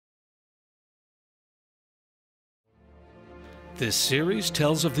This series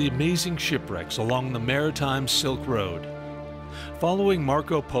tells of the amazing shipwrecks along the Maritime Silk Road. Following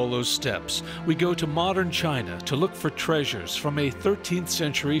Marco Polo's steps, we go to modern China to look for treasures from a 13th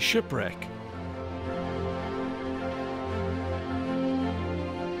century shipwreck.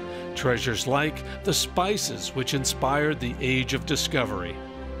 Treasures like the spices which inspired the Age of Discovery,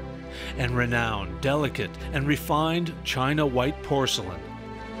 and renowned, delicate, and refined China white porcelain.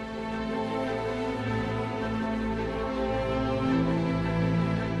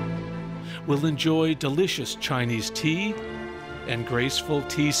 We'll enjoy delicious Chinese tea and graceful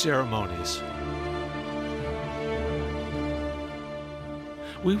tea ceremonies.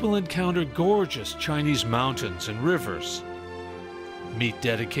 We will encounter gorgeous Chinese mountains and rivers, meet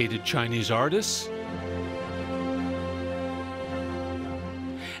dedicated Chinese artists,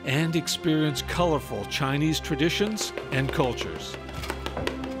 and experience colorful Chinese traditions and cultures.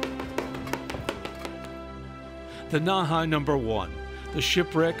 The Nahai No. 1, the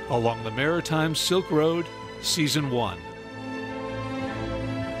shipwreck along the Maritime Silk Road, Season 1.